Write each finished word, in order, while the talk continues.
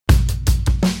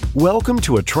Welcome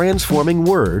to A Transforming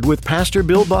Word with Pastor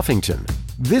Bill Buffington.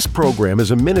 This program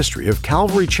is a ministry of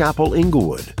Calvary Chapel,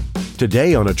 Inglewood.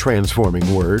 Today on A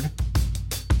Transforming Word.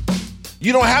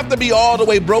 You don't have to be all the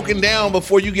way broken down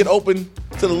before you get open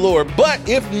to the Lord. But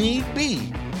if need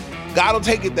be, God will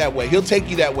take it that way. He'll take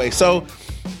you that way. So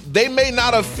they may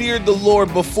not have feared the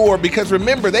Lord before because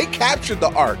remember, they captured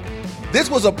the ark. This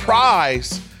was a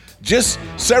prize just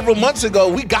several months ago.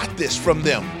 We got this from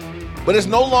them. But it's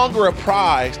no longer a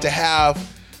prize to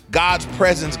have God's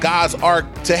presence, God's ark,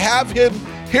 to have him.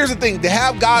 Here's the thing, to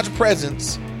have God's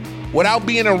presence without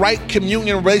being in right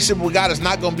communion relationship with God is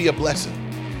not going to be a blessing.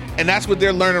 And that's what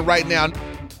they're learning right now.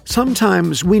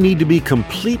 Sometimes we need to be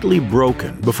completely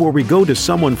broken before we go to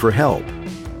someone for help.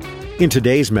 In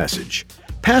today's message,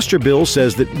 Pastor Bill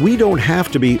says that we don't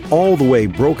have to be all the way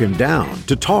broken down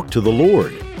to talk to the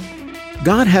Lord.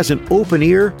 God has an open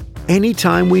ear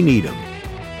anytime we need him.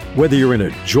 Whether you're in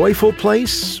a joyful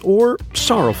place or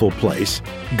sorrowful place,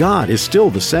 God is still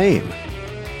the same.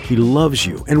 He loves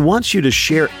you and wants you to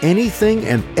share anything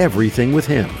and everything with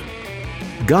him.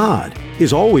 God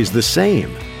is always the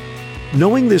same.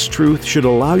 Knowing this truth should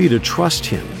allow you to trust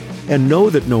him and know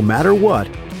that no matter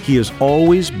what, he is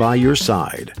always by your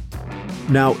side.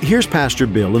 Now, here's Pastor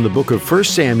Bill in the book of 1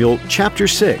 Samuel chapter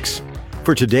 6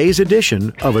 for today's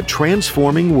edition of A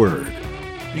Transforming Word.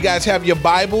 You guys have your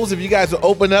Bibles. If you guys will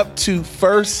open up to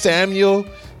 1 Samuel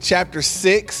chapter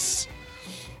 6,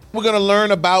 we're going to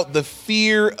learn about the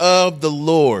fear of the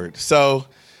Lord. So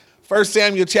 1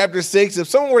 Samuel chapter 6, if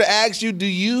someone were to ask you, do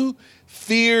you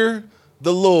fear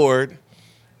the Lord?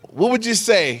 What would you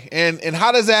say? And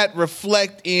how does that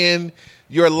reflect in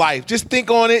your life? Just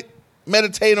think on it,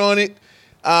 meditate on it.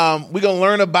 We're going to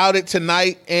learn about it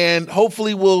tonight, and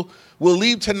hopefully we'll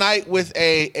leave tonight with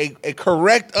a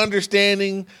correct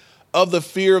understanding of the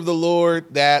fear of the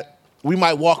Lord that we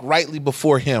might walk rightly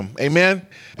before him. Amen.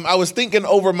 I was thinking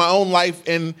over my own life,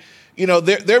 and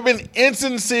there have been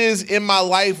instances in my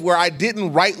life where I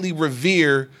didn't rightly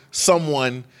revere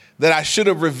someone that I should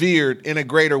have revered in a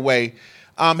greater way.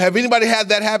 Have anybody had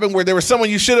that happen where there was someone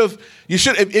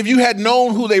if you had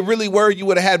known who they really were, you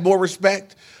would have had more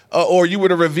respect, or you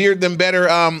would have revered them better?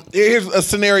 Here's a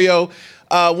scenario.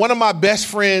 One of my best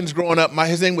friends growing up,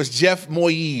 his name was Jeff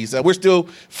Moyes. We're still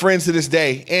friends to this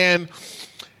day. And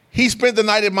he spent the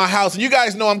night at my house. And you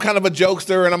guys know I'm kind of a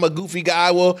jokester and I'm a goofy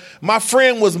guy. Well, my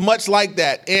friend was much like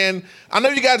that. And I know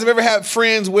you guys have ever had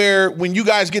friends where when you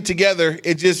guys get together,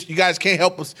 you guys can't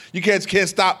help us. You can't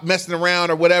stop messing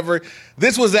around or whatever.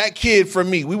 This was that kid for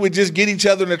me. We would just get each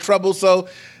other into trouble. So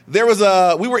we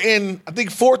were in, I think,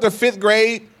 fifth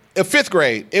grade.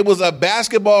 It was a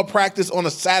basketball practice on a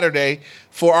Saturday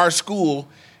for our school.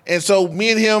 And so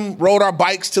me and him rode our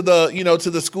bikes to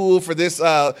the school for this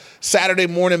Saturday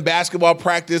morning basketball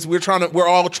practice. We're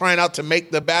all trying out to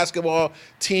make the basketball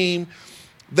team.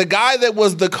 The guy that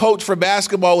was the coach for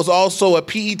basketball was also a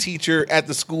PE teacher at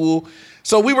the school.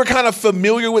 So we were kind of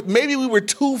maybe we were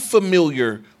too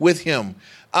familiar with him.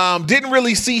 Didn't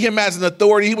really see him as an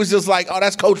authority. He was just like, oh,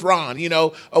 that's Coach Ron,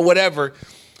 or whatever.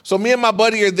 So me and my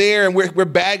buddy are there, and we're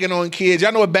bagging on kids.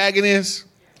 Y'all know what bagging is?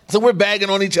 So we're bagging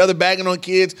on each other, bagging on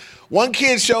kids. One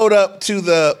kid showed up to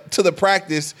the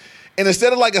practice, and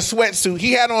instead of like a sweatsuit,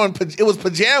 he had on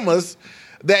pajamas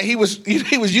that he was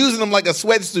using them like a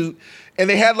sweatsuit, and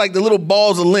they had like the little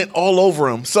balls of lint all over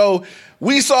him. So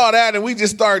we saw that, and we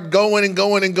just started going and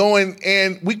going and going,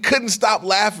 and we couldn't stop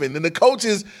laughing. And the coach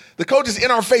is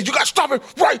in our face. You got to stop it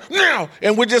right now.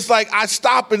 And we're just like, I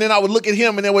stop, and then I would look at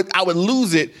him, and then I would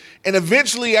lose it. And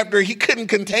eventually, after he couldn't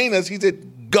contain us, he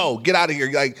said, "Go, get out of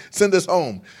here! Like, send us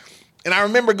home." And I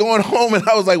remember going home, and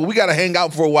I was like, well, we got to hang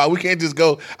out for a while. I can't just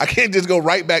go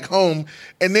right back home.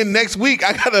 And then next week,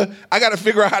 I gotta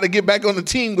figure out how to get back on the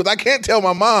team because I can't tell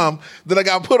my mom that I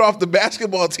got put off the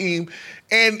basketball team.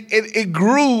 And I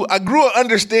grew an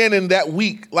understanding that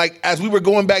week, like as we were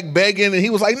going back begging, and he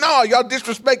was like, no, y'all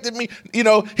disrespected me.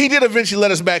 He did eventually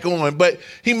let us back on, but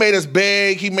he made us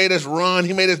beg, he made us run,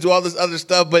 he made us do all this other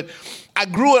stuff. But I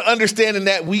grew an understanding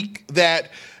that week that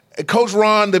Coach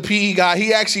Ron, the PE guy,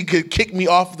 he actually could kick me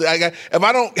off. If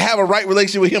I don't have a right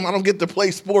relationship with him, I don't get to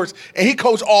play sports. And he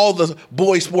coached all the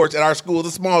boys' sports at our school,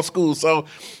 the small school. So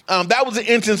that was an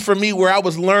instance for me where I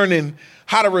was learning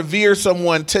how to revere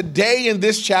someone. Today in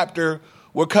this chapter,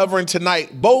 we're covering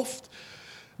tonight both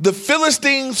the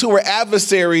Philistines who were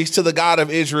adversaries to the God of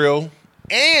Israel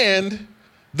and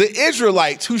the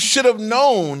Israelites who should have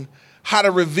known how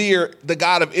to revere the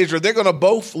God of Israel. They're going to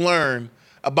both learn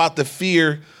about the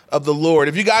fear of the Lord.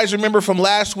 If you guys remember from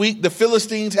last week, the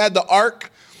Philistines had the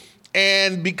ark,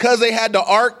 and because they had the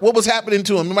ark, what was happening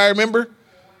to them? Anybody remember?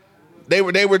 They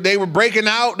were breaking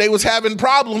out. They was having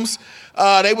problems.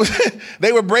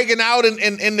 They were breaking out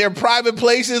in their private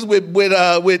places with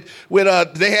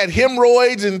they had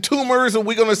hemorrhoids and tumors, and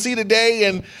we're going to see today.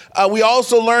 And we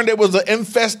also learned there was an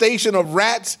infestation of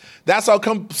rats. That's how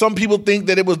some people think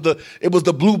that it was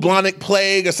the bubonic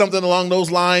plague or something along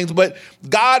those lines. But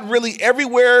God really,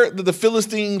 everywhere that the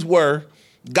Philistines were,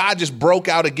 God just broke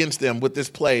out against them with this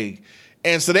plague.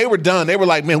 And so they were done. They were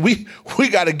like, man, we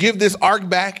got to give this ark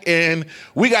back, and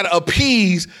we got to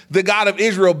appease the God of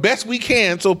Israel best we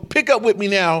can. So pick up with me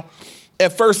now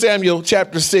at 1 Samuel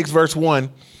chapter 6, verse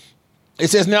 1. It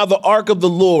says, now the ark of the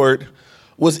Lord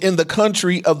was in the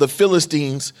country of the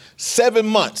Philistines 7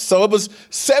 months. So it was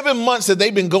 7 months that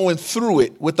they've been going through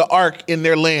it with the ark in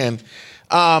their land.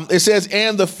 It says,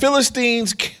 and the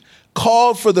Philistines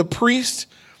called for the priests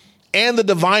and the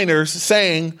diviners,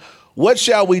 saying, what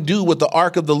shall we do with the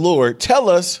ark of the Lord? Tell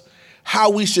us how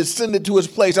we should send it to its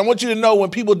place. I want you to know, when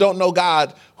people don't know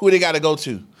God, who they got to go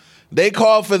to. They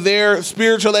call for their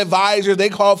spiritual advisors. They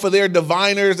call for their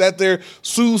diviners, at their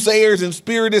soothsayers and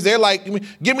spiritists. They're like,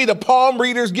 give me the palm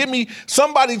readers. Give me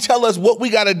somebody, tell us what we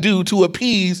got to do to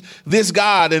appease this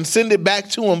God and send it back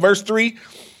to him. Verse 3.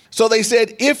 So they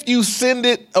said, if you send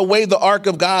it away, the ark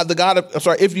of God,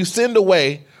 if you send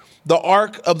away the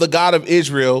ark of the God of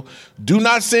Israel, do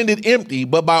not send it empty,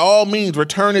 but by all means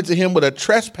return it to him with a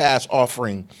trespass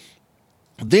offering.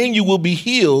 Then you will be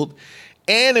healed,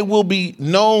 and it will be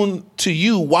known to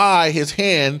you why his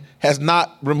hand has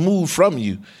not removed from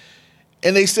you.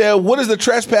 And they said, what is the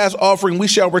trespass offering we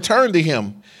shall return to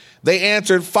him? They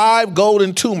answered, 5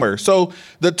 golden tumors. So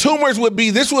the tumors would be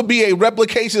a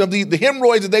replication of the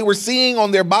hemorrhoids that they were seeing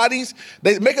on their bodies.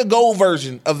 They make a gold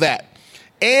version of that.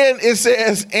 And it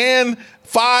says, and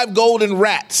 5 golden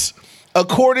rats,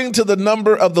 according to the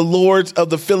number of the lords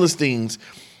of the Philistines.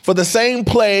 For the same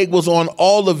plague was on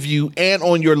all of you and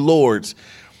on your lords.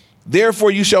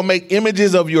 Therefore you shall make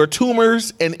images of your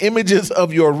tumors and images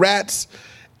of your rats,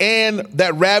 and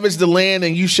that ravage the land,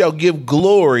 and you shall give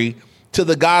glory to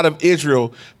the God of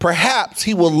Israel. Perhaps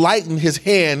he will lighten his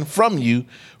hand from you,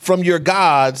 from your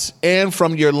gods, and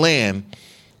from your land.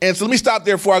 And so let me stop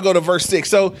there before I go to verse 6.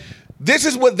 So this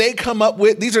is what they come up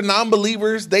with. These are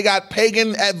non-believers. They got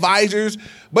pagan advisors,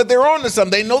 but they're on to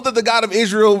something. They know that the God of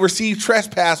Israel received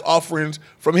trespass offerings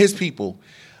from his people.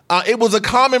 It was a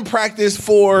common practice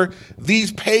for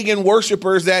these pagan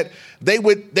worshipers that they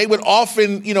would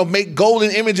often, make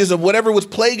golden images of whatever was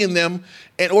plaguing them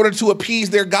in order to appease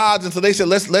their gods. And so they said,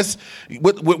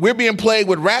 we're being plagued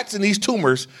with rats and these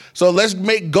tumors, so let's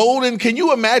make golden. Can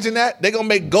you imagine that? They're going to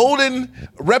make golden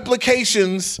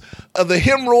replications of the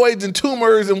hemorrhoids and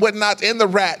tumors and whatnot and the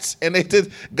rats. And they said,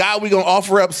 God, we're going to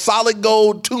offer up solid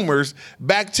gold tumors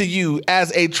back to you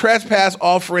as a trespass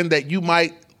offering, that you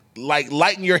might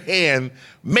lighten your hand.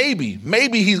 Maybe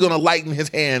he's going to lighten his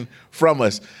hand from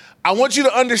us. I want you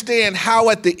to understand how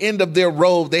at the end of their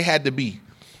road they had to be.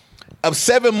 Of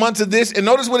 7 months of this, and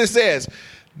notice what it says.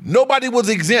 Nobody was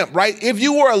exempt, right? If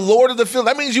you were a lord of the field,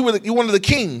 that means you were one of the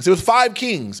kings. It was 5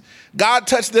 kings. God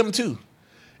touched them too.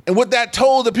 And what that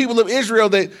told the people of Israel,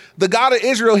 that the God of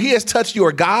Israel, he has touched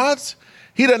your gods.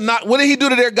 He did not. What did he do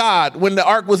to their God when the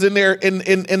ark was in there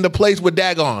in the place with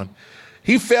Dagon?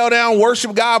 He fell down,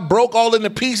 worshiped God, broke all into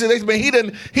pieces. He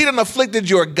didn't afflicted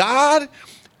your God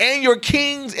and your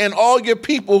kings and all your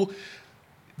people.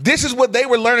 This is what they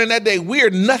were learning that day. We are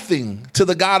nothing to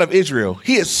the God of Israel.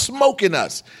 He is smoking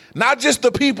us, not just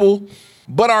the people,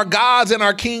 but our gods and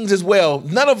our kings as well.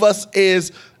 None of us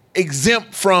is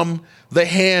exempt from the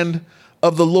hand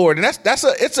of the Lord. And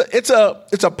it's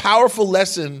a powerful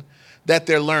lesson that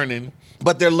they're learning.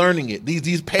 But they're learning it.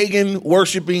 These pagan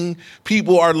worshiping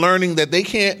people are learning that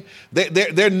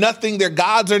they're nothing. Their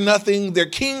gods are nothing. Their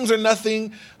kings are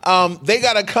nothing. They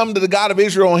got to come to the God of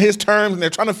Israel on his terms, and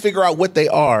they're trying to figure out what they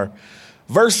are.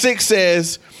 Verse 6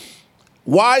 says,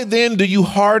 why then do you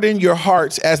harden your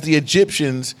hearts as the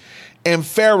Egyptians and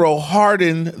Pharaoh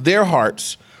hardened their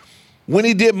hearts? When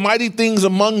he did mighty things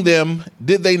among them,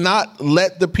 did they not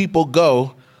let the people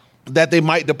go that they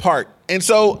might depart? And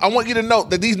so I want you to note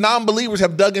that these non-believers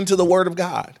have dug into the word of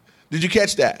God. Did you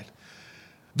catch that?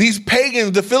 These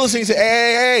pagans, the Philistines said,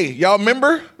 hey, y'all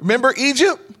remember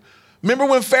Egypt? Remember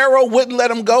when Pharaoh wouldn't let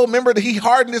them go? Remember that he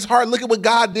hardened his heart? Look at what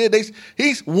God did.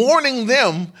 He's warning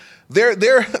them.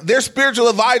 Their spiritual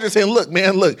advisors saying, look,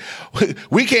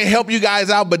 we can't help you guys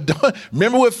out, but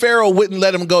remember when Pharaoh wouldn't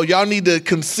let him go. Y'all need to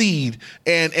concede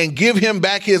and give him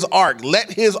back his ark.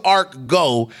 Let his ark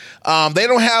go. They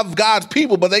don't have God's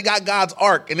people, but they got God's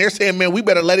ark. And they're saying, man, we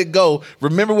better let it go.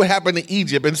 Remember what happened in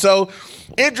Egypt. And so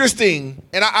interesting,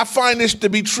 and I find this to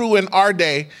be true in our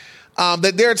day.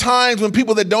 that there are times when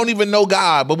people that don't even know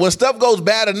God, but when stuff goes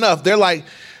bad enough, they're like,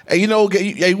 hey,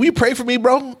 hey, will you pray for me,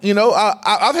 bro?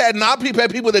 I've had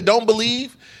people that don't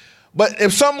believe, but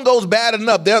if something goes bad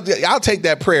enough, I'll take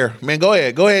that prayer, man. Go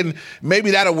ahead, and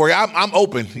maybe that'll work. I'm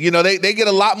open. They get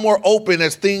a lot more open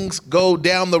as things go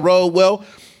down the road. Well,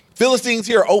 Philistines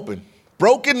here are open.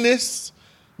 Brokenness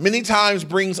many times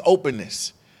brings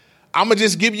openness. I'm going to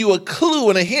just give you a clue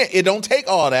and a hint. It don't take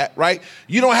all that, right?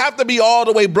 You don't have to be all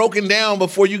the way broken down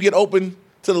before you get open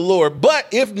to the Lord. But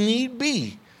if need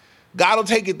be, God will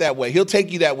take it that way. He'll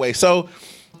take you that way. So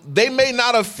they may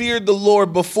not have feared the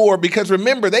Lord before because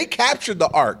remember, they captured the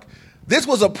ark. This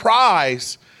was a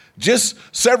prize just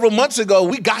several months ago.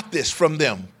 We got this from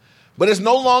them. But it's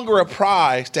no longer a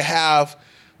prize to have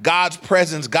God's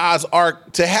presence, God's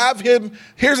ark, to have him.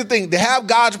 Here's the thing, to have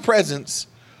God's presence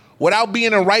without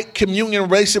being in right communion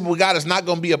relationship with God is not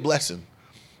going to be a blessing.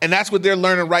 And that's what they're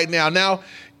learning right now. Now,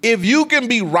 if you can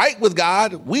be right with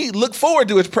God, we look forward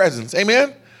to his presence.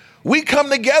 Amen. We come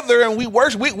together and we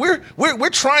worship. We're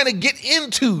trying to get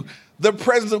into the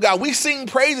presence of God. We sing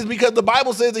praises because the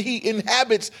Bible says that he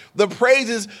inhabits the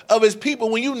praises of his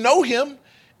people. When you know him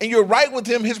and you're right with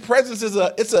him, his presence is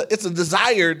a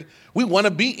desired. We want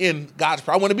to be in God's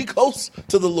presence. I want to be close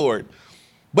to the Lord.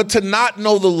 But to not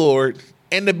know the Lord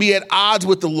and to be at odds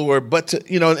with the Lord, but to,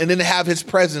 and then to have his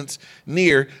presence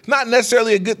near, not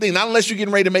necessarily a good thing, not unless you're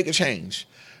getting ready to make a change,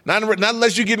 not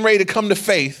unless you're getting ready to come to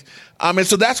faith. And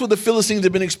so that's what the Philistines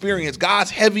have been experiencing,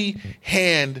 God's heavy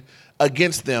hand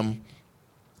against them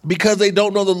because they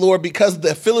don't know the Lord, because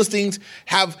the Philistines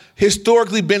have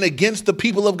historically been against the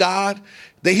people of God.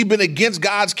 They've been against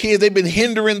God's kids. They've been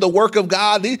hindering the work of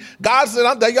God. God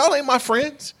said, y'all ain't my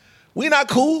friends. We're not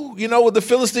cool, with the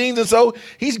Philistines. And so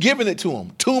he's giving it to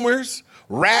them. Tumors,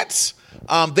 rats,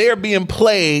 they're being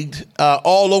plagued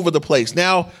all over the place.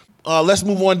 Now, let's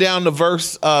move on down to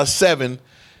verse 7.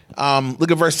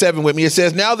 Look at verse 7 with me. It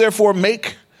says, now, therefore,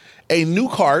 make a new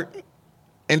cart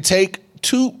and take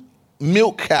 2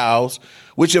 milk cows,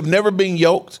 which have never been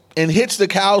yoked, and hitch the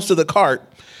cows to the cart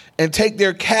and take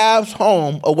their calves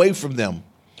home away from them.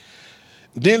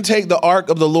 Then take the ark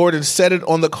of the Lord and set it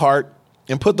on the cart,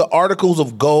 and put the articles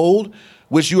of gold,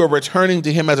 which you are returning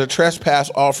to him as a trespass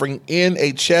offering, in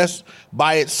a chest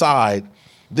by its side.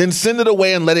 Then send it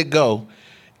away and let it go.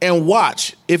 And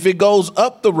watch, if it goes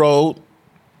up the road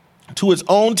to its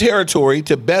own territory,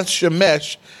 to Beth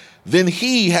Shemesh, then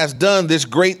he has done this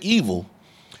great evil.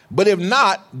 But if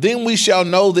not, then we shall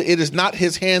know that it is not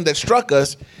his hand that struck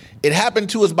us. It happened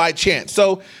to us by chance.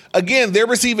 So again, they're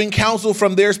receiving counsel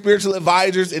from their spiritual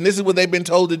advisors, and this is what they've been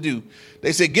told to do.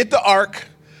 They said, get the ark.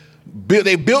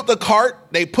 They built the cart.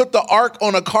 They put the ark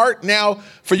on a cart. Now,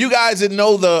 for you guys that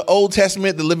know the Old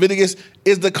Testament, the Leviticus,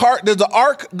 does the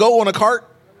ark go on a cart?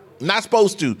 Not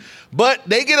supposed to. But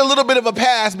they get a little bit of a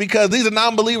pass because these are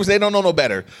non-believers. They don't know no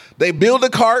better. They build a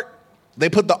cart. They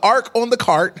put the ark on the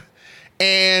cart.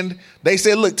 And they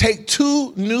said, look, take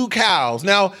 2 new cows.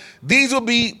 Now, these will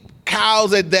be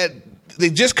cows that they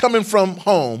just coming from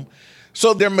home.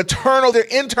 So their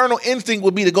internal instinct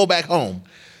would be to go back home.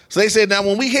 So they said, now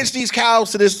when we hitch these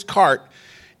cows to this cart,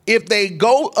 if they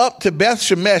go up to Beth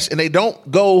Shemesh and they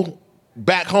don't go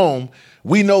back home,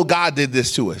 we know God did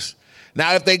this to us.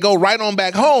 Now, if they go right on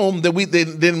back home, then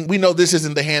we know this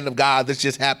isn't the hand of God. This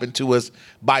just happened to us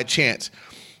by chance.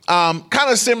 Kind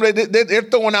of similar. They're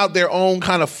throwing out their own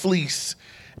kind of fleece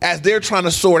as they're trying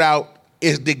to sort out,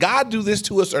 did God do this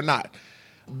to us or not?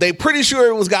 They pretty sure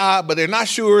it was God, but they're not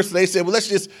sure. So they said, well,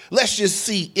 let's just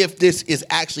see if this is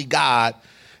actually God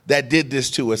that did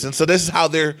this to us. And so this is how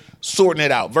they're sorting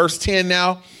it out. Verse 10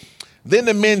 now. Then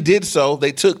the men did so.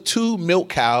 They took 2 milk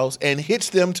cows and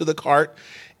hitched them to the cart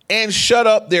and shut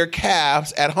up their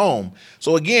calves at home.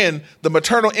 So again, the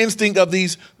maternal instinct of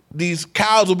these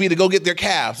cows will be to go get their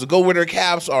calves, to go where their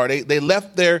calves are. They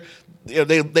left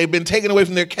they've been taken away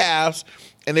from their calves,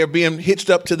 and they're being hitched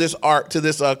up to this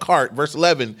cart. Verse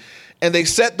 11, and they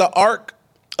set the ark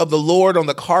of the Lord on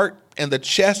the cart and the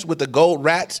chest with the gold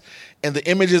rats and the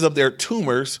images of their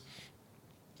tumors.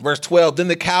 Verse 12, then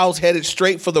the cows headed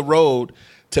straight for the road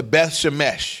to Beth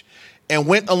Shemesh and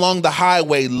went along the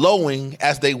highway lowing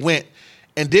as they went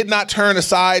and did not turn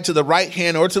aside to the right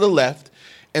hand or to the left.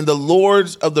 And the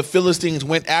lords of the Philistines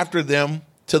went after them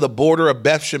to the border of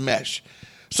Beth Shemesh.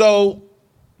 So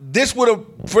this would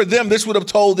have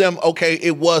told them, okay,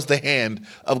 it was the hand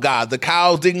of God. The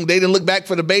cows didn't look back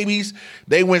for the babies.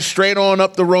 They went straight on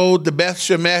up the road to Beth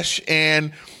Shemesh,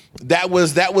 and that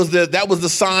was the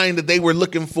sign that they were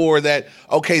looking for, that,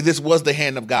 okay, this was the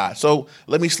hand of God. So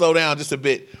let me slow down just a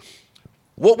bit.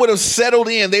 what would have settled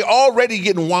in? They already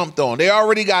getting whomped on. They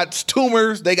already got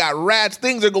tumors. They got rats.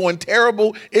 Things are going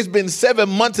terrible. It's been 7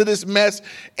 months of this mess.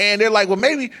 And they're like, well,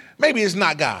 maybe it's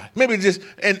not God. Maybe it's just,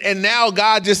 and now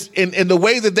God just, in the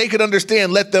way that they could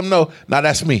understand, let them know, now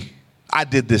that's me. I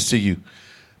did this to you.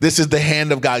 This is the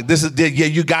hand of God.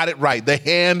 You got it right. The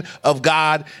hand of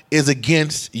God is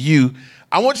against you.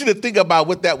 I want you to think about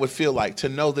what that would feel like to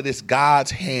know that it's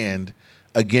God's hand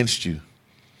against you.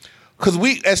 Because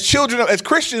we, as children, as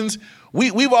Christians,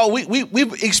 we've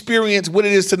experienced what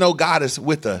it is to know God is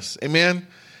with us. Amen.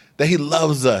 That he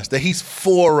loves us, that he's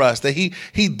for us, that he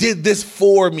did this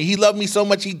for me. He loved me so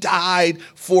much, he died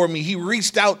for me. He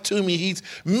reached out to me. He's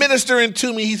ministering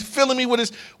to me. He's filling me with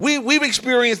his, we've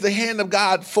experienced the hand of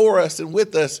God for us and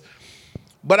with us.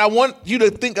 But I want you to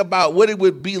think about what it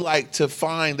would be like to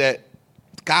find that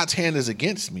God's hand is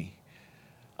against me.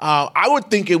 I would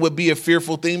think it would be a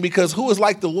fearful thing, because who is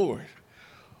like the Lord?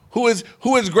 Who is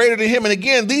greater than him? And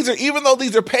again, even though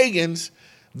these are pagans,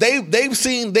 they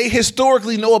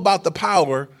historically know about the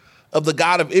power of the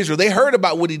God of Israel. They heard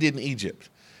about what he did in Egypt.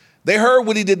 They heard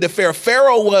what he did to Pharaoh.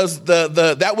 Pharaoh was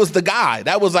that was the guy.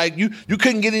 That was like, you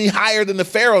couldn't get any higher than the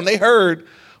Pharaoh. And they heard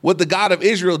what the God of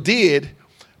Israel did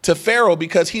to Pharaoh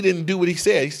because he didn't do what he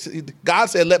said. God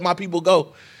said, let my people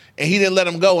go. And he didn't let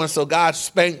them go. And so God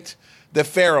spanked the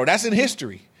Pharaoh. That's in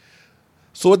history.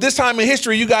 So at this time in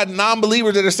history, you got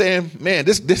non-believers that are saying, man,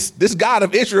 this God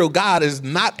of Israel, God is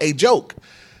not a joke.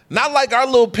 Not like our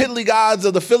little piddly gods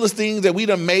of the Philistines that we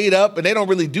done made up and they don't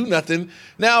really do nothing.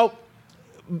 Now,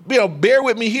 bear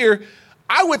with me here.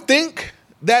 I would think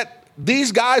that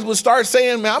these guys would start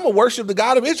saying, man, I'm going to worship the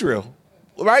God of Israel,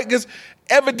 right? Because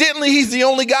evidently he's the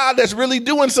only God that's really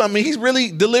doing something. He's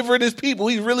really delivering his people.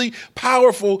 He's really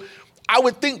powerful. I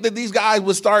would think that these guys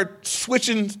would start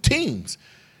switching teams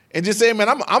and just say, man,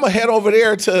 I'm going to head over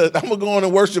there I'm going to go on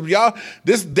and worship y'all.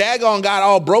 This daggone God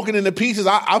all broken into pieces.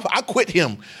 I quit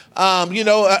him.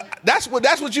 That's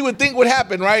what you would think would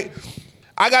happen, right?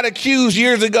 I got accused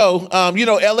years ago.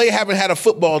 LA haven't had a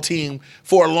football team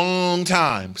for a long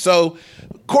time. So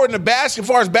according to as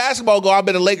far as basketball go, I've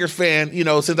been a Lakers fan,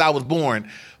 since I was born.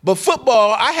 But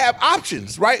football, I have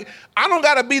options, right? I don't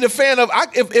got to be the fan of,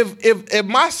 if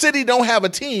my city don't have a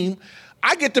team,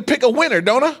 I get to pick a winner,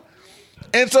 don't I?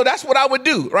 And so that's what I would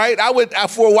do, right? I would,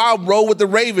 for a while, roll with the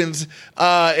Ravens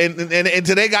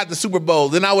until they got the Super Bowl.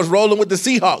 Then I was rolling with the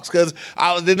Seahawks because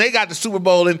then they got the Super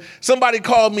Bowl. And somebody they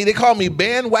called me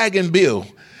Bandwagon Bill.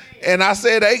 And I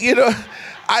said, hey,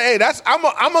 I'm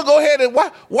gonna go ahead and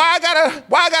why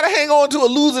I gotta hang on to a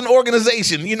losing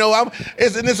organization?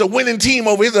 It's a winning team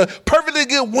over here. It's a perfectly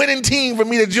good winning team for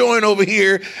me to join over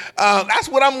here. That's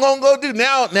what I'm gonna go do.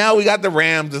 Now we got the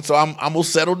Rams, and so I'm gonna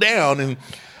settle down and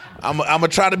I'm gonna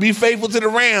try to be faithful to the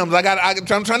Rams.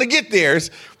 I'm trying to get there. So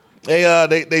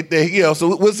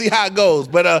we'll see how it goes.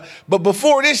 But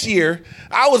before this year,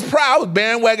 I was proud. I was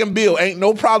bandwagon Bill. Ain't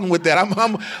no problem with that.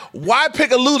 Why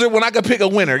pick a loser when I could pick a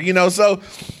winner? So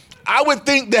I would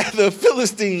think that the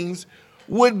Philistines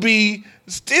would be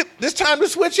this time to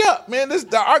switch up, man.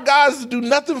 Our guys do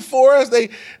nothing for us. They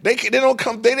don't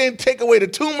come. They didn't take away the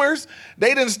tumors.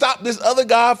 They didn't stop this other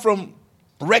God from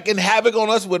wreaking havoc on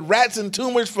us with rats and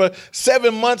tumors for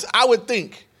 7 months. I would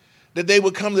think that they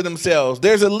would come to themselves.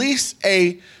 There's at least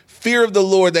a fear of the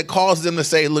Lord that causes them to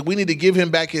say, look, we need to give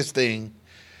him back his thing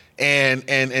and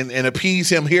appease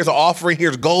him. Here's an offering.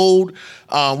 Here's gold.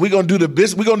 We're going to do the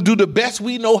best. We're going to do the best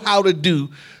we know how to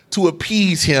do to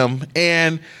appease him.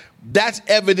 And that's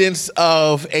evidence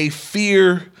of a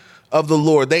fear of the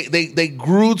Lord. They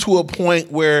grew to a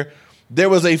point where there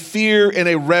was a fear and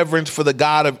a reverence for the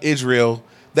God of Israel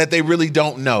that they really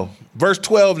don't know. Verse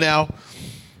 12 now,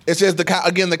 it says, the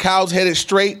cows headed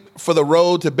straight for the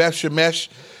road to Beth Shemesh,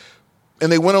 and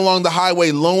they went along the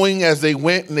highway lowing as they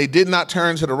went, and they did not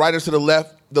turn to the right or to the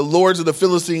left. The lords of the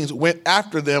Philistines went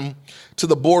after them to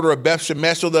the border of Beth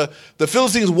Shemesh. So the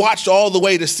Philistines watched all the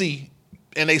way to see,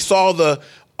 and they saw the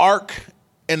ark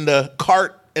and the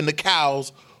cart and the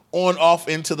cows on off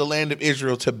into the land of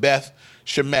Israel to Beth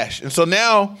Shemesh. And so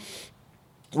now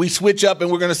we switch up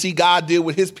and we're going to see God deal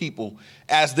with his people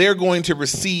as they're going to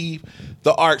receive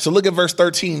the ark. So look at verse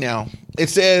 13 now. It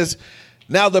says,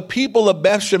 now the people of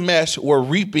Beth Shemesh were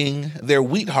reaping their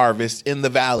wheat harvest in the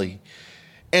valley,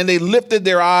 and they lifted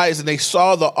their eyes and they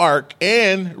saw the ark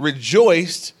and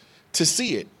rejoiced to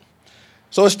see it.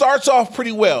 So it starts off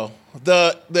pretty well.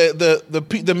 The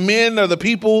men or the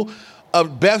people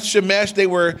of Beth Shemesh,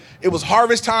 it was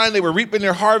harvest time. They were reaping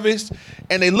their harvest,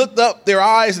 and they looked up their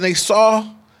eyes and they saw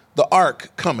the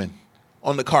ark coming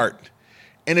on the cart.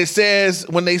 And it says,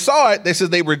 when they saw it,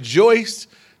 they rejoiced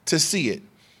to see it.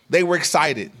 They were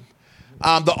excited.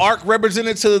 The ark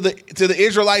represented to the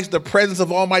Israelites the presence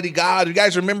of Almighty God. You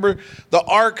guys remember the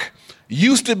ark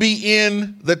used to be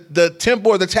in the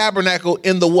temple or the tabernacle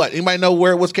in the what? Anybody know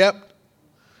where it was kept?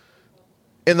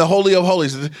 In the Holy of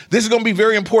Holies. This is going to be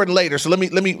very important later. So let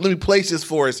me place this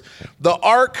for us. The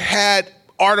ark had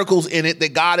articles in it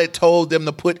that God had told them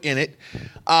to put in it.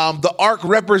 The ark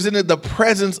represented the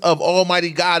presence of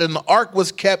Almighty God, and the ark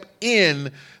was kept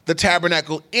in the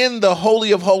tabernacle, in the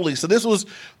Holy of Holies. So this was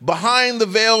behind the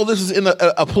veil. This was in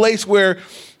a place where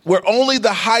only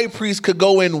the high priest could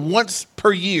go in once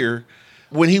per year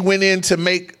when he went in to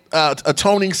make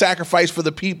atoning sacrifice for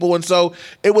the people. And so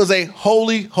it was a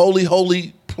holy, holy,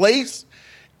 holy place.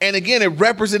 And again, it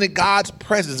represented God's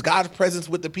presence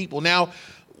with the people. Now,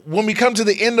 when we come to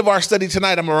the end of our study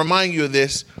tonight, I'm going to remind you of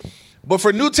this. But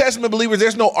for New Testament believers,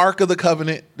 there's no Ark of the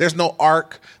Covenant. There's no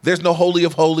Ark. There's no Holy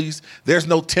of Holies. There's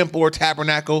no temple or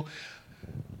tabernacle.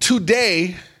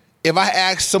 Today, if I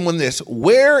ask someone this,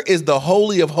 where is the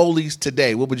Holy of Holies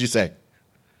today? What would you say?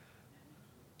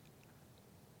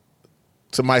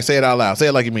 Somebody say it out loud. Say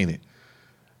it like you mean it.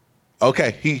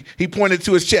 Okay, he pointed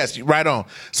to his chest. Right on.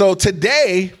 So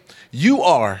today, you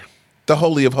are the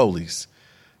Holy of Holies.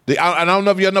 I don't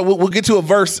know if y'all know. We'll get to a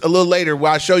verse a little later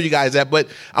where I show you guys that. But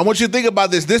I want you to think about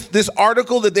this. This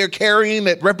article that they're carrying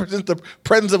that represents the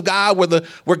presence of God,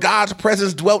 where God's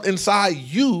presence dwelt inside,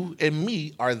 you and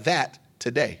me are that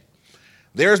today.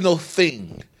 There is no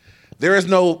thing. There is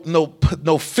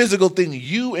no physical thing.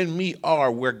 You and me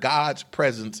are where God's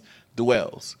presence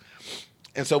dwells.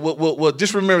 And so we'll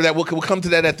just remember that. We'll come to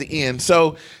that at the end.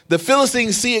 So the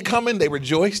Philistines see it coming. They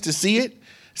rejoice to see it.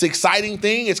 It's an exciting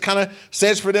thing. It's kind of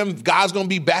says for them, God's going to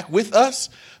be back with us.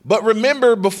 But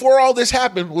remember, before all this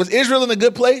happened, was Israel in a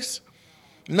good place?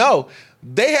 No.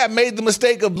 They had made the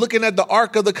mistake of looking at the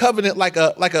Ark of the Covenant like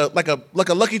a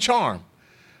lucky charm.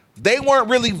 They weren't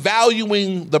really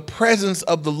valuing the presence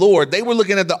of the Lord. They were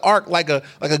looking at the Ark like a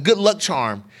good luck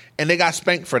charm, and they got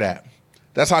spanked for that.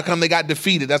 That's how come they got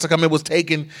defeated. That's how come it was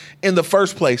taken in the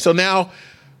first place. So now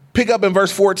pick up in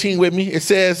verse 14 with me. It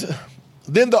says,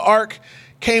 then the Ark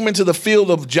came into the field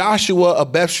of Joshua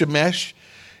of Beth-Shemesh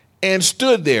and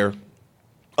stood there.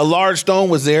 A large stone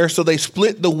was there, so they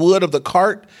split the wood of the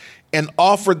cart and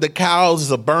offered the cows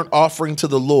as a burnt offering to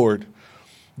the Lord.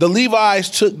 The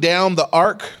Levites took down the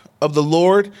ark of the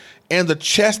Lord and the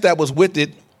chest that was with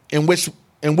it, in which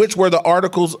were the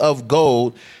articles of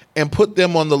gold, and put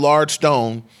them on the large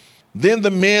stone. Then the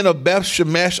men of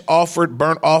Beth-Shemesh offered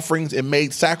burnt offerings and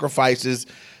made sacrifices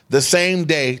the same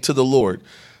day to the Lord.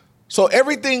 So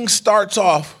everything starts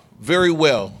off very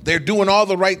well. They're doing all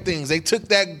the right things. They took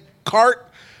that cart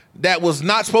that was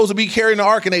not supposed to be carrying the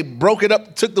ark and they broke it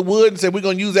up, took the wood and said, we're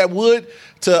going to use that wood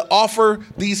to offer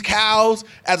these cows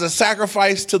as a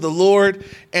sacrifice to the Lord.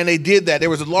 And they did that. There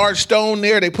was a large stone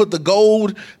there. They put the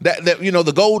gold,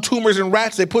 the gold tumors and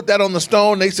rats, they put that on the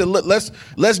stone. They said,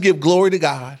 let's give glory to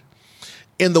God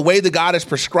in the way that God has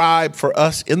prescribed for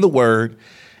us in the word.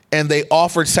 And they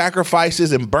offered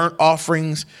sacrifices and burnt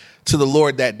offerings to the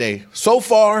Lord that day. So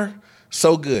far,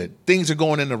 so good. Things are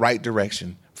going in the right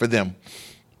direction for them.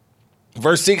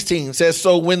 Verse 16 says,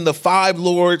 so when the 5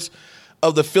 lords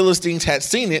of the Philistines had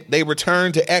seen it, they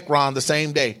returned to Ekron the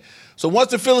same day. So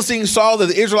once the Philistines saw that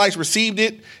the Israelites received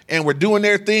it and were doing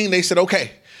their thing, they said,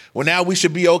 okay, well, now we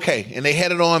should be okay. And they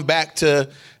headed on back to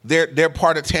their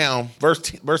part of town.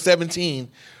 Verse 17,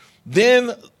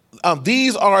 then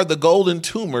these are the golden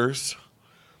tumors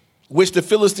which the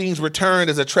Philistines returned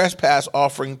as a trespass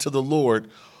offering to the Lord.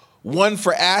 One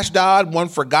for Ashdod, one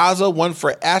for Gaza, one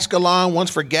for Ashkelon, one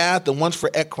for Gath, and one for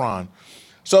Ekron.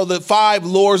 So the 5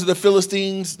 lords of the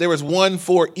Philistines, there was one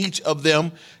for each of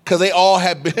them, because they all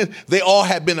had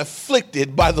been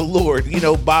afflicted by the Lord,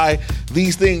 by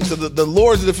these things. So the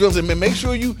lords of the Philistines, man, make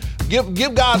sure you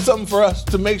give God something for us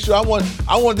to make sure I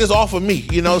want this off of me,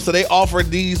 So they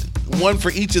offered these, one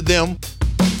for each of them.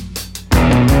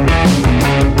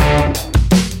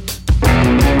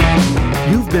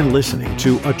 You've been listening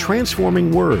to A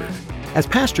Transforming Word. As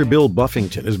Pastor Bill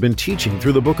Buffington has been teaching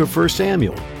through the book of 1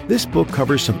 Samuel, this book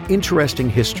covers some interesting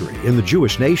history in the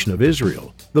Jewish nation of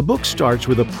Israel. The book starts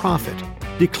with a prophet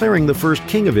declaring the first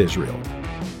king of Israel,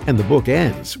 and the book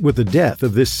ends with the death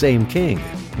of this same king.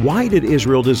 Why did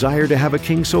Israel desire to have a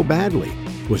king so badly?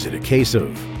 Was it a case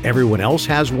of everyone else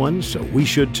has one, so we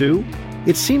should too?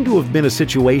 It seemed to have been a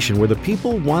situation where the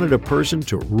people wanted a person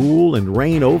to rule and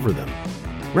reign over them,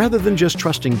 rather than just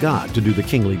trusting God to do the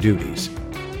kingly duties.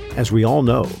 As we all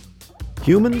know,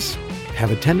 humans have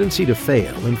a tendency to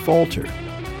fail and falter,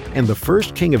 and the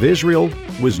first king of Israel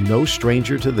was no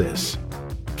stranger to this.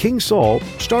 King Saul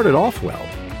started off well,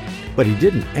 but he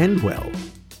didn't end well.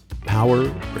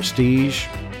 Power, prestige,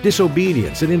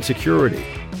 disobedience, and insecurity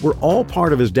were all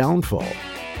part of his downfall.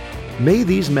 May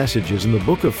these messages in the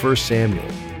book of 1 Samuel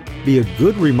be a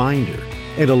good reminder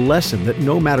and a lesson that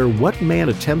no matter what man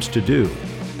attempts to do,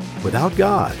 without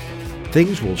God,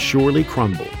 things will surely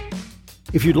crumble.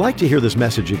 If you'd like to hear this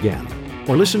message again,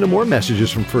 or listen to more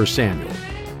messages from 1 Samuel,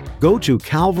 go to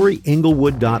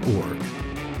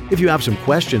calvaryinglewood.org. If you have some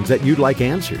questions that you'd like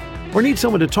answered, or need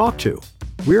someone to talk to,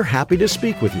 we're happy to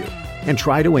speak with you and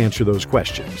try to answer those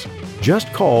questions.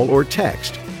 Just call or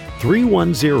text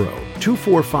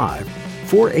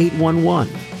 310-245-4811.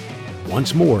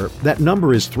 Once more, that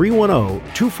number is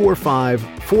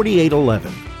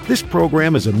 310-245-4811. This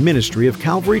program is a ministry of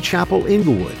Calvary Chapel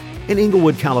Inglewood in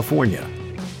Inglewood, California.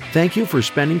 Thank you for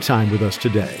spending time with us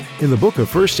today in the book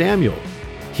of 1 Samuel,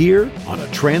 here on A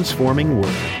Transforming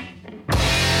Word.